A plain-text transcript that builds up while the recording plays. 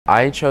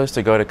I chose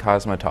to go to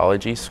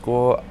cosmetology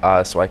school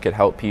so I could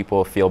help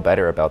people feel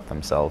better about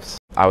themselves.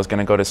 I was going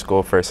to go to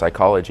school for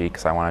psychology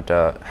because I wanted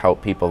to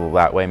help people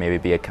that way, maybe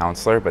be a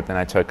counselor, but then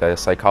I took a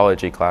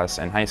psychology class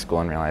in high school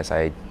and realized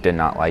I did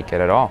not like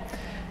it at all.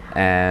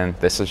 And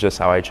this is just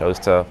how I chose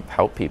to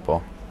help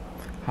people.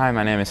 Hi,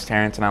 my name is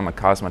Terrance and I'm a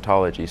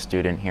cosmetology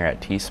student here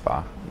at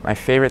TSPA. My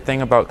favorite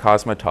thing about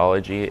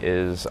cosmetology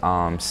is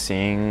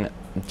seeing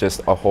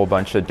just a whole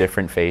bunch of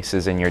different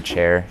faces in your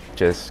chair,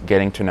 just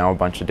getting to know a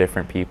bunch of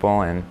different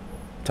people and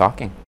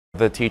talking.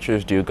 The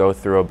teachers do go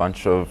through a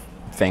bunch of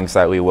things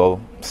that we will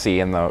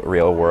see in the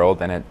real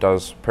world, and it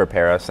does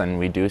prepare us, and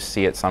we do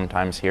see it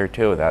sometimes here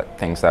too, that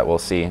things that we'll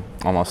see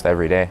almost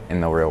every day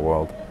in the real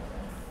world.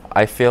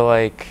 I feel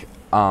like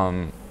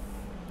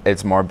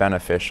it's more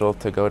beneficial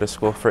to go to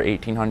school for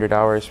 1,800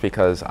 hours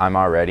because I'm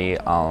already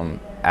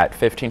at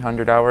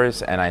 1,500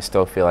 hours and I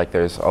still feel like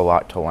there's a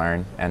lot to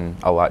learn and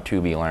a lot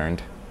to be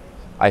learned.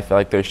 I feel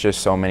like there's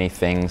just so many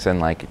things and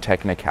like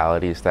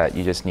technicalities that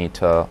you just need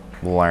to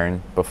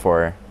learn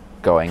before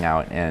going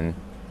out and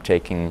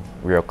taking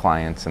real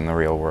clients in the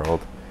real world.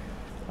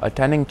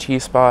 Attending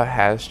TSPA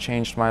has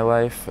changed my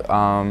life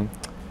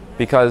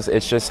because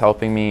it's just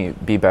helping me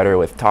be better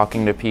with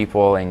talking to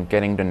people and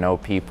getting to know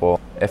people.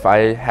 If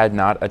I had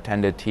not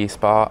attended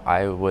TSPA,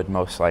 I would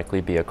most likely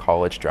be a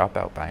college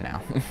dropout by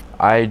now.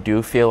 I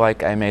do feel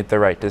like I made the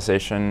right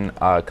decision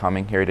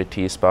coming here to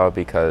TSPA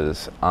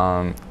because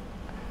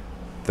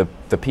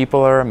the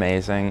people are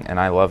amazing and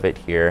I love it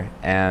here,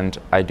 and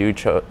I do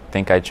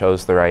think I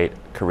chose the right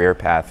career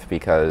path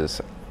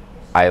because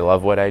I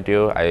love what I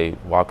do. I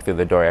walk through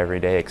the door every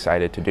day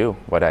excited to do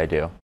what I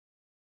do.